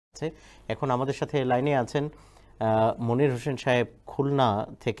আছে। এখন আমাদের সাথে লাইনে আছেন মনির হোসেন সাহেব খুলনা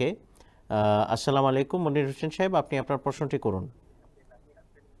থেকে। আসসালামু আলাইকুম মনির হোসেন সাহেব, আপনি আপনার প্রশ্নটি করুন।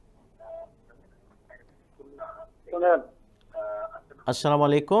 আসসালামু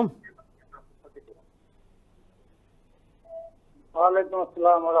আলাইকুম। ওয়ালাইকুম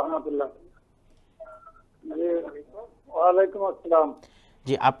আসসালাম ওয়া রাহমাতুল্লাহ। ওয়ালাইকুম আসসালাম।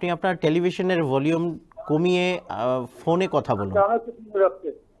 জি, আপনি আপনার টেলিভিশনের ভলিউম কমিয়ে ফোনে কথা বলুন।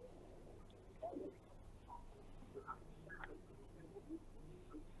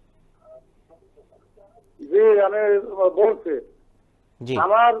 জি, আমি বলছি। জি,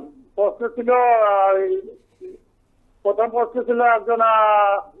 আমার প্রশ্ন ছিল, প্রথম প্রশ্ন ছিল একজন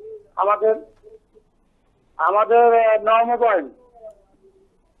আমাদের আমাদের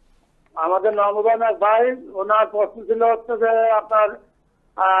নওমুবাইন এক ভাই, ওনার প্রশ্ন ছিল হচ্ছে যে আপনার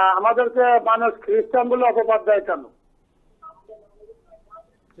আমাদেরকে মানুষ খ্রিস্টান বলে অপবাদ দেয় কেন?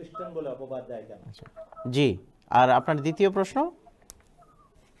 জি, আর আপনার দ্বিতীয় প্রশ্ন?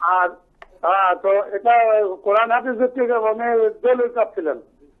 আর তো এটা কোরআন হাদিস থেকে উনি দলিল চাচ্ছিলেন।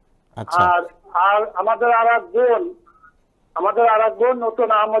 আর আর আমাদের আর এক বোন নতুন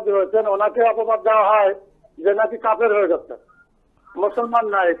আহমদ হয়েছেন, ওনাকে অপবাদ দেওয়া হয় যে নাকি কাফের হয়ে গেছে, মুসলমান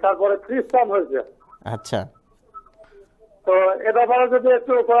নাই, তারপরে খ্রিস্টান হয়েছে। আচ্ছা, তো এ ব্যাপারে যদি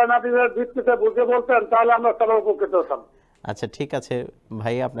একটু কোরআন হাদিসের ভিত্তিতে বুঝে বলতেন তাহলে আমরা সবাই উপকৃত হতাম। আচ্ছা, ঠিক আছে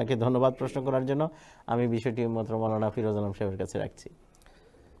ভাই, আপনাকে ধন্যবাদ প্রশ্ন করার জন্য। আমি বিষয়টি মাওলানা ফিরোজ আলম সাহেবের কাছে রাখছি।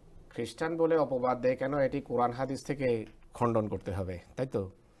 খ্রিস্টান বলে অপবাদ দেয় কেন, এটি কোরআন হাদিস থেকে খণ্ডন করতে হবে, তাই তো?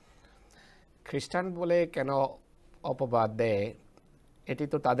 খ্রিস্টান বলে কেন অপবাদ দেয় এটি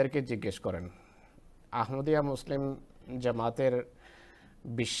তো তাদেরকে জিজ্ঞেস করেন। আহমদিয়া মুসলিম জামাতের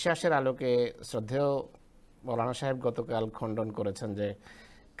বিশ্বাসের আলোকে শ্রদ্ধেয় মৌলানা সাহেব গতকাল খণ্ডন করেছেন যে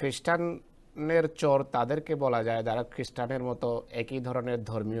খ্রিস্টানের চোর তাদেরকে বলা যায় যারা খ্রিস্টানের মতো একই ধরনের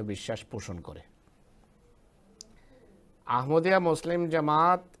ধর্মীয় বিশ্বাস পোষণ করে। আহমদিয়া মুসলিম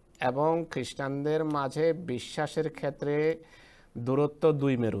জামাত এবং খ্রিস্টানদের মাঝে বিশ্বাসের ক্ষেত্রে দূরত্ব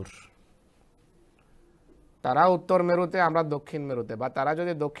 2 মেরুর। তারা উত্তর মেরুতে, আমরা দক্ষিণ মেরুতে, বা তারা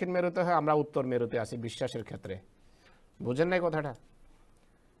যদি দক্ষিণ মেরুতে হয় আমরা উত্তর মেরুতে আছি বিশ্বাসের ক্ষেত্রে। বুঝেন নাই কথাটা?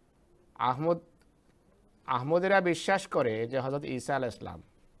 আহমদিরা বিশ্বাস করে যে হযরত ঈসা আলাইহিস সালাম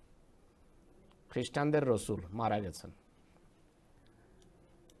খ্রিস্টানদের রসুল, মারা গেছেন।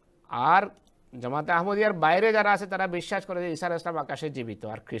 আর জামাতে আহমদিয়ার বাইরে যারা আছে তারা বিশ্বাস করে যে ঈসা আলাইহিস সালাম আকাশে জীবিত,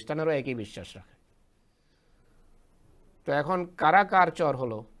 আর খ্রিস্টানেরও একই বিশ্বাস রাখে। তো এখন কারা কার চর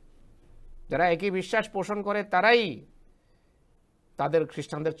হলো? যারা একই বিশ্বাস পোষণ করে তারাই তাদের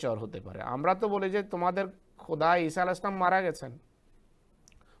খ্রিস্টানদের চর হতে পারে। আমরা তো বলি যে তোমাদের খোদা ঈসা আলাইহিস সালাম মারা গেছেন,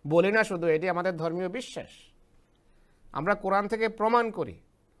 বলি না শুধু, এটি আমাদের ধর্মীয় বিশ্বাস, আমরা কোরআন থেকে প্রমাণ করি।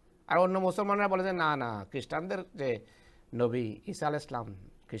 আর অন্য মুসলমানরা বলে যে না না, খ্রিস্টানদের যে নবী ঈসা আলাইহিস সালাম,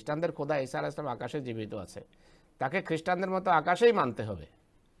 খ্রিস্টানদের খোদা ঈসা আলাইহিস সালাম আকাশে জীবিত আছে, তাকে খ্রিস্টানদের মতো আকাশেই মানতে হবে।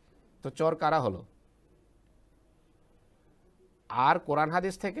 তো চোর কারা হলো? আর কোরআন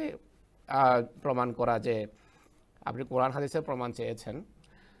হাদিস থেকে প্রমাণ করা, যে আপনি কোরআন হাদিসের প্রমাণ চেয়েছেন,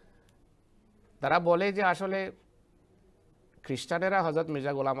 তারা বলে যে আসলে খ্রিস্টানেরা হযরত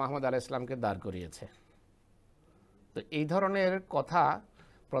মির্জা গোলাম আহমদ আলাইহিস সালামকে দাঁড় করিয়েছে। তো এই ধরনের কথা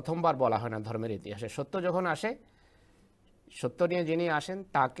প্রথমবার বলা হয় না ধর্মের ইতিহাসে। সত্য যখন আসে, সত্য নিয়ে যিনি আসেন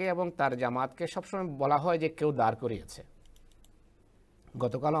তাকে এবং তার জামাতকে সবসময় বলা হয় যে কেউ দাঁড় করিয়েছে।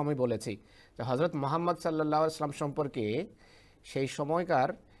 গতকালও আমি বলেছি যে হযরত মুহাম্মদ সাল্লাল্লাহু আলাইহি ওয়াসাল্লাম সম্পর্কে সেই সময়কার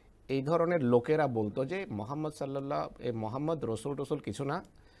এই ধরনের লোকেরা বলতো যে মোহাম্মদ রসুল কিছু না,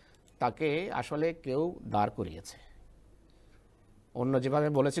 তাকে আসলে কেউ দাঁড় করিয়েছে। অন্য যেভাবে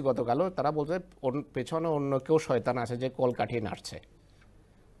বলেছি গতকালও, তারা বলছে পেছনে অন্য কেউ শয়তান আছে যে কল কাঠিয়ে নাড়ছে।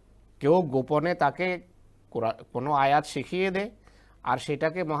 কেউ গোপনে তাকে কোনো আয়াত শিখিয়ে দেয় আর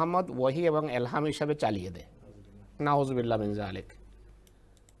সেটাকে মোহাম্মদ ওয়াহি এবং এলহাম হিসাবে চালিয়ে দেয়। নাউজুবিল্লাহ মিন যালিক।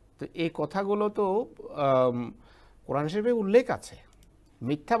 তো এই কথাগুলো তো কোরআন শরীফে উল্লেখ আছে।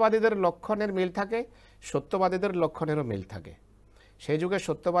 মিথ্যাবাদীদের লক্ষণের মিল থাকে, সত্যবাদীদের লক্ষণেরও মিল থাকে। সেই যুগে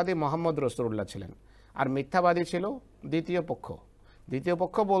সত্যবাদী মোহাম্মদ রসুল্লাহ ছিলেন, আর মিথ্যাবাদী ছিল দ্বিতীয় পক্ষ। দ্বিতীয়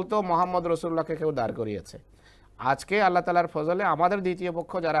পক্ষ বলতো মোহাম্মদ রসুল্লাহকে কেউ দাঁড় করিয়েছে। আজকে আল্লাহ তাআলার ফজলে আমাদের দ্বিতীয়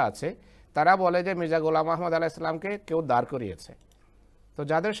পক্ষ যারা আছে তারা বলে যে মির্জা গোলাম আহমদ আলাইহিস সালামকে কেউ দাঁড় করিয়েছে। তো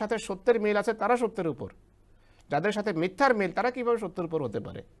যাদের সাথে সত্যের মিল আছে তারা সত্যের উপর, যাদের সাথে মিথ্যার মিল তারা কিভাবে সত্যের উপর হতে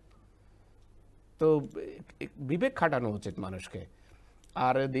পারে? তো বিবেক খাটানো উচিত মানুষকে।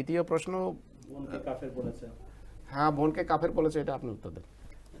 আর দ্বিতীয় প্রশ্ন, বোনকে কাফের বলেছে। হ্যাঁ, বোনকে কাফের বলেছে, এটা আপনি উত্তর দেন।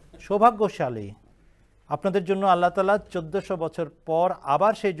 সৌভাগ্যশালী আপনাদের জন্য আল্লাহ তাআলা 1400 বছর পর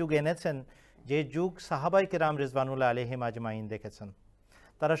আবার সেই যুগ এনেছেন যে যুগ সাহাবায়ে কেরাম রিজওয়ানুল্লাহ আলাইহিম আজমাইন দেখেছেন।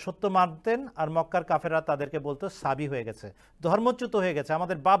 তারা সত্য মানতেন, আর মক্কার কাফেররা তাদেরকে বলতো সাবি হয়ে গেছে, ধর্মচ্যুত হয়ে গেছে,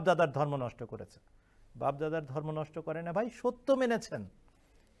 আমাদের বাপ দাদার ধর্ম নষ্ট করেছে। বাপ দাদার ধর্ম নষ্ট করে না ভাই, সত্য মেনেছেন,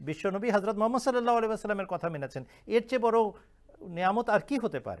 বিশ্বনবী হযরত মুহাম্মদ সাল্লাল্লাহু আলাইহি ওয়াসাল্লামের কথা মেনেছেন, এর চেয়ে বড় নিয়ামত আর কি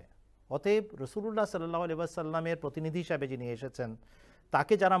হতে পারে? অতএব রাসূলুল্লাহ সাল্লাল্লাহু আলাইহি ওয়াসাল্লামের প্রতিনিধি হিসাবে যিনি এসেছেন,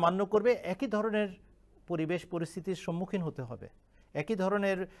 তাকে যারা মান্য করবে একই ধরনের পরিবেশ পরিস্থিতির সম্মুখীন হতে হবে, একই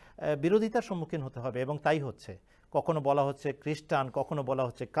ধরনের বিরোধিতার সম্মুখীন হতে হবে, এবং তাই হচ্ছে। কখনো বলা হচ্ছে খ্রিস্টান, কখনো বলা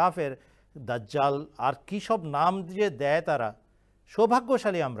হচ্ছে কাফের, দাজ্জাল, আর কী সব নাম দিয়ে দেয় তারা।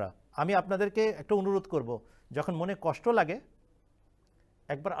 সৌভাগ্যশালী আমরা। আমি আপনাদেরকে একটা অনুরোধ করব, যখন মনে কষ্ট লাগে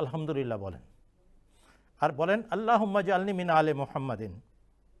একবার আলহামদুলিল্লাহ বলেন, আর বলেন আল্লাহুম্মা জাআলনি মিন আলে মুহাম্মাদিন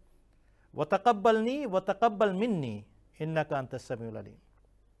ওয়া তাকাব্বালনি ওয়া তাকাব্বাল মিন্নি ইন্নাকা আনতাস সামিউল আলিম।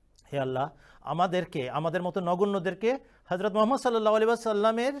 হে আল্লাহ, আমাদেরকে, আমাদের মতো নগণ্যদেরকে হযরত মুহাম্মদ সাল্লাল্লাহু আলাইহি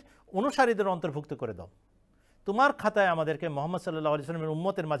ওয়াসাল্লামের অনুসারীদের অন্তর্ভুক্ত করে দাও। তোমার খাতায় আমাদেরকে মুহাম্মদ সাল্লাল্লাহু আলাইহি ওয়াসাল্লামের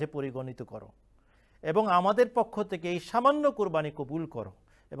উম্মতের মাঝে পরিগণিত করো, এবং আমাদের পক্ষ থেকে এই সামান্য কুরবানি কবুল করো,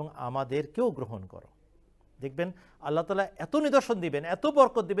 এবং আমাদেরকেও গ্রহণ করো। দেখবেন আল্লাহ তাআলা এত নিদর্শন দিবেন, এত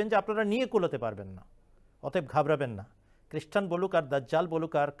বরকত দিবেন যে আপনারা নিয়ে কুলোতে পারবেন না। অতএব ঘাবড়াবেন না। খ্রিস্টান বলুক আর দাজ্জাল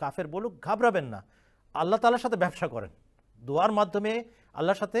বলুক আর কাফের বলুক, ঘাবড়াবেন না। আল্লাহ তাআলার সাথে ব্যবসা করেন, দোয়ার মাধ্যমে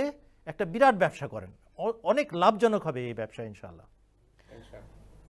আল্লাহর সাথে একটা বিরাট ব্যবসা করেন, অনেক লাভজনক হবে এই ব্যবসা ইনশাআল্লাহ।